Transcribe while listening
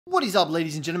What is up,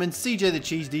 ladies and gentlemen?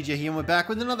 Cjthecheesedj here, and we're back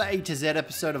with another A to Z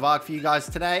episode of ARK for you guys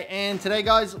today. And today,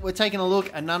 guys, we're taking a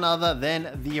look at none other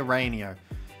than the ARANEO.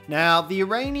 Now, the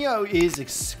ARANEO is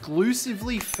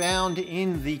exclusively found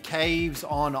in the caves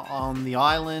on the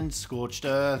island, Scorched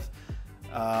Earth.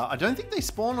 I don't think they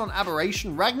spawn on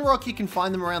Aberration. Ragnarok, you can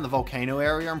find them around the volcano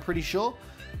area, I'm pretty sure.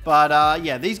 But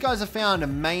yeah, these guys are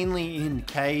found mainly in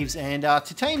caves, and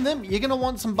to tame them, you're going to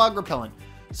want some bug repellent.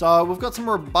 So we've got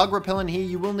some bug repellent here.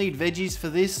 You will need veggies for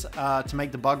this to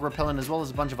make the bug repellent, as well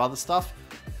as a bunch of other stuff.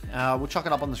 We'll chuck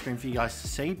it up on the screen for you guys to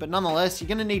see. But nonetheless, you're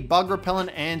going to need bug repellent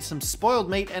and some spoiled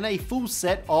meat and a full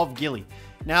set of ghillie.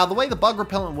 Now, the way the bug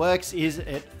repellent works is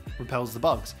it repels the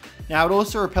bugs. Now, it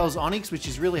also repels onyx, which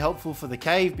is really helpful for the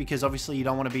cave, because obviously you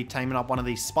don't want to be taming up one of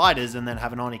these spiders and then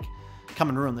have an onyx come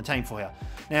and ruin the tame for you.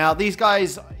 Now, these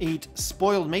guys eat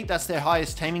spoiled meat. That's their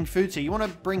highest taming food, so you want to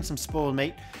bring some spoiled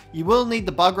meat. You will need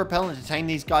the bug repellent to tame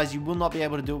these guys. You will not be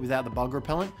able to do it without the bug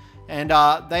repellent. And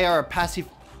they are a passive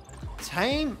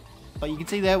tame, but you can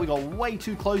see there we got way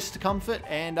too close to comfort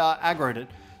and aggroed it.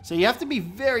 So you have to be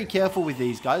very careful with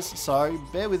these guys. So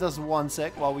bear with us one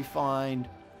sec while we find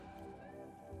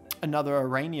another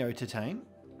ARANEO to tame.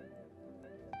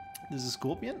 There's a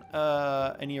scorpion.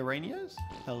 Any ARANEOs?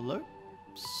 Hello?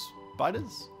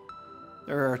 Spiders?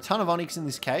 There are a ton of onyx in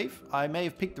this cave. I may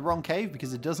have picked the wrong cave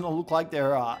because it does not look like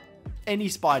there are any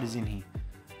spiders in here.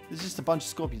 There's just a bunch of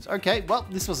scorpions. Okay, well,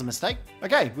 this was a mistake.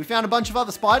 Okay, we found a bunch of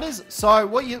other spiders. So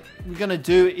what you're going to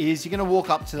do is you're going to walk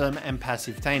up to them and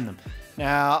passive tame them.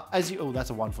 Now, as you... Oh, that's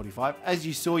a 145. As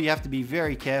you saw, you have to be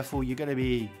very careful. You're going to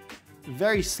be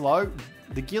very slow.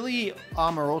 The ghillie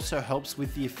armor also helps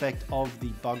with the effect of the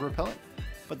bug repellent.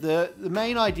 But the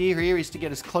main idea here is to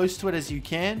get as close to it as you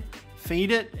can,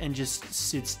 feed it, and just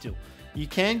sit still. You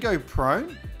can go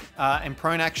prone, and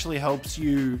prone actually helps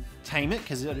you tame it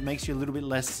because it makes you a little bit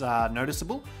less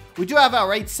noticeable. We do have our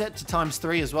rate set to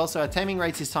 ×3 as well, so our taming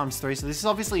rates is ×3. So this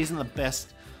obviously isn't the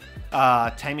best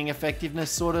taming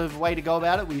effectiveness sort of way to go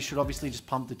about it. We should obviously just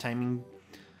pump the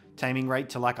taming rate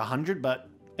to like 100, but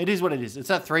it is what it is.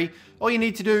 It's at 3. All you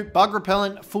need to do, bug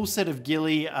repellent, full set of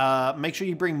ghillie. Make sure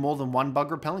you bring more than one bug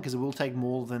repellent because it will take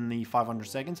more than the 500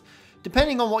 seconds,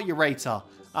 depending on what your rates are.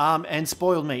 And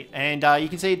spoiled meat. And you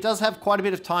can see it does have quite a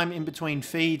bit of time in between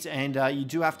feeds, and you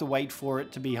do have to wait for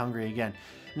it to be hungry again.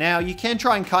 Now, you can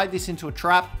try and kite this into a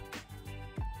trap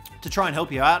to try and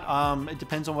help you out. It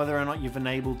depends on whether or not you've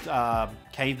enabled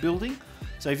cave building.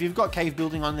 So if you've got cave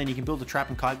building on, then you can build a trap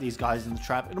and kite these guys in the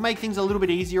trap. It'll make things a little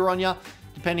bit easier on you,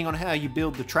 depending on how you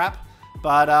build the trap.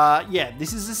 But yeah,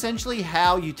 this is essentially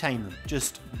how you tame them.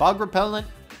 Just bug repellent,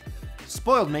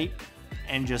 spoiled meat,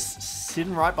 and just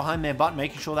sitting right behind their butt,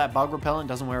 making sure that bug repellent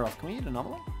doesn't wear off. Can we get another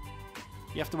one?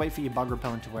 You have to wait for your bug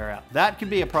repellent to wear out. That could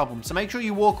be a problem. So make sure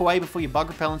you walk away before your bug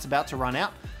repellent's about to run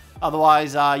out.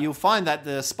 Otherwise, you'll find that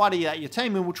the spider that you're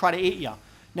taming will try to eat you.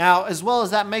 Now, as well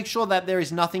as that, make sure that there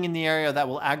is nothing in the area that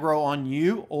will aggro on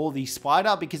you or the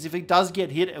spider, because if it does get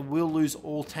hit, it will lose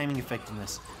all taming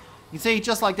effectiveness. You can see,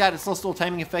 just like that, it's lost all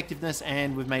taming effectiveness,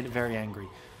 and we've made it very angry.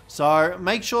 So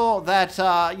make sure that,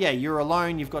 yeah, you're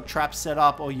alone, you've got traps set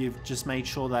up, or you've just made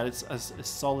sure that it's a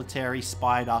solitary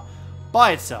spider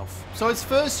by itself. So its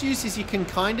first use is you can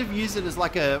kind of use it as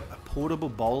like a portable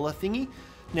bowler thingy.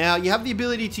 Now, you have the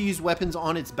ability to use weapons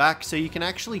on its back, so you can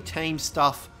actually tame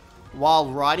stuff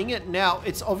while riding it. Now,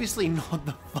 it's obviously not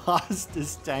the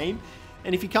fastest tame,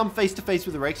 and if you come face to face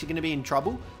with a Rex, you're going to be in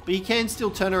trouble, but you can still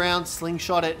turn around,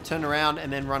 slingshot it, turn around,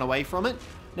 and then run away from it.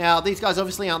 Now, these guys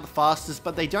obviously aren't the fastest,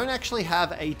 but they don't actually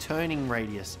have a turning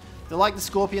radius. They're like the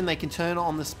scorpion, they can turn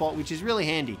on the spot, which is really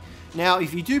handy. Now,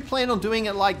 if you do plan on doing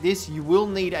it like this, you will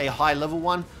need a high level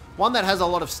one that has a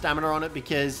lot of stamina on it,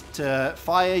 because to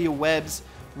fire your webs,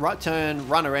 turn,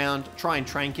 run around, try and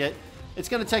trank it, it's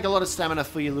going to take a lot of stamina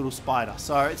for your little spider.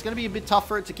 So it's going to be a bit tough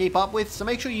for it to keep up with. So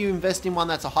make sure you invest in one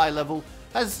that's a high level,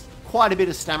 has quite a bit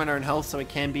of stamina and health, so it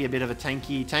can be a bit of a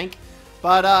tanky tank.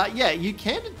 But yeah, you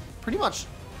can pretty much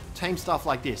tame stuff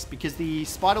like this, because the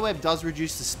spiderweb does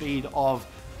reduce the speed of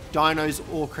dinos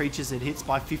or creatures it hits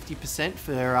by 50%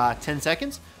 for 10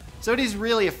 seconds. So it is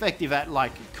really effective at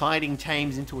like kiting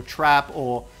tames into a trap,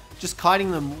 or just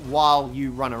kiting them while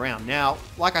you run around. Now,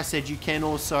 like I said, you can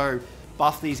also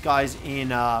buff these guys in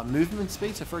movement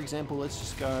speed. So for example, let's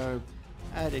just go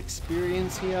add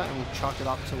experience here, and we'll chuck it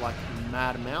up to like a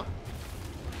mad amount.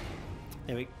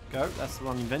 There we go, that's the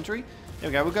wrong inventory. There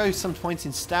we go, we'll go some points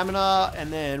in stamina,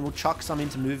 and then we'll chuck some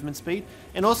into movement speed.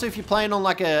 And also, if you're playing on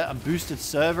like a boosted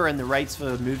server and the rates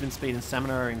for movement speed and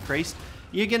stamina are increased,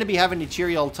 you're going to be having a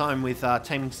cheery old time with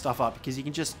taming stuff up, because you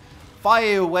can just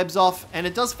fire your webs off, and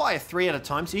it does fire 3 at a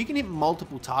time, so you can hit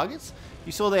multiple targets.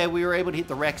 You saw there we were able to hit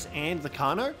the Rex and the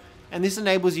Carno, and this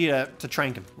enables you to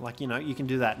trank them. Like, you know, you can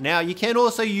do that. Now, you can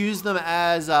also use them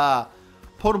as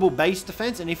portable base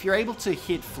defense, and if you're able to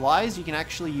hit flies, you can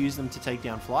actually use them to take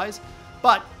down flies.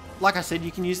 But, like I said,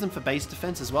 you can use them for base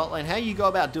defense as well, and how you go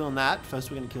about doing that, first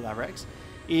we're going to kill that Rex,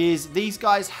 is these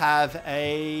guys have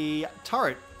a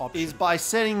turret option. Is by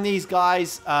setting these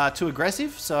guys to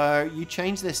aggressive, so you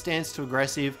change their stance to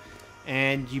aggressive,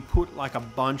 and you put like a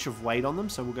bunch of weight on them,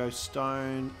 so we'll go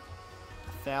stone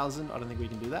 1,000. I don't think we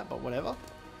can do that, but whatever.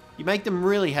 You make them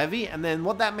really heavy, and then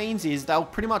what that means is they'll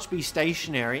pretty much be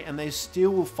stationary, and they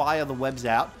still will fire the webs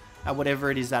out at whatever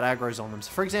it is that aggro's on them.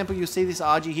 So for example, you'll see this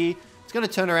RG here. It's going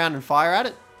to turn around and fire at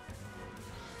it.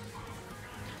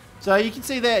 So you can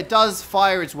see there, it does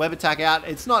fire its web attack out.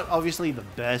 It's not obviously the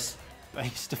best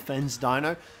base defense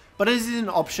dino, but it is an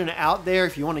option out there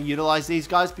if you want to utilize these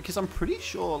guys, because I'm pretty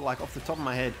sure, like off the top of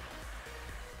my head,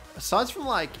 aside from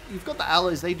like, you've got the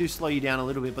Allas, they do slow you down a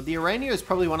little bit, but the ARANEO is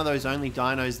probably one of those only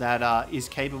dinos that is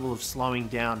capable of slowing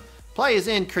down players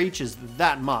and creatures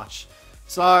that much.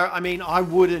 So, I mean, I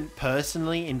wouldn't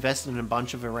personally invest in a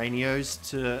bunch of ARANEOs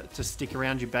to stick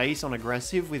around your base on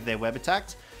aggressive with their web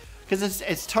attacks, because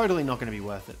it's totally not going to be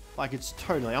worth it. Like, it's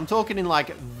totally, I'm talking in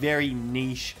like very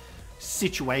niche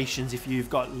situations. If you've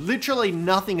got literally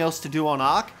nothing else to do on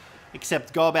Ark,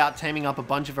 except go about taming up a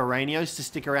bunch of ARANEOs to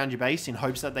stick around your base in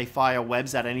hopes that they fire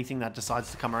webs at anything that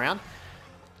decides to come around,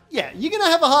 yeah, you're going to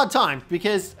have a hard time,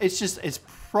 because it's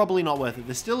probably not worth it.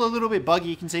 They're still a little bit buggy.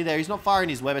 You can see there, he's not firing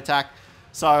his web attack.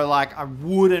 So, like, I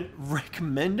wouldn't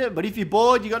recommend it. But if you're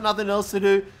bored, you got nothing else to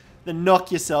do, then knock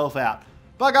yourself out.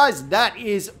 But guys, that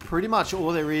is pretty much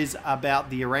all there is about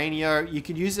the ARANEO. You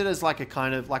could use it as like a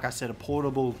kind of, like I said, a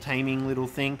portable taming little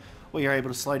thing, where you're able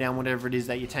to slow down whatever it is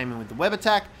that you're taming with the web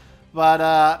attack. But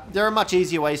there are much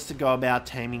easier ways to go about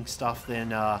taming stuff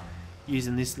than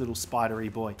using this little spidery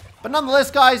boy. But nonetheless,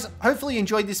 guys, hopefully you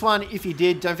enjoyed this one. If you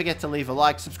did, don't forget to leave a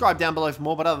like, subscribe down below for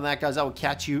more. But other than that, guys, I will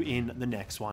catch you in the next one.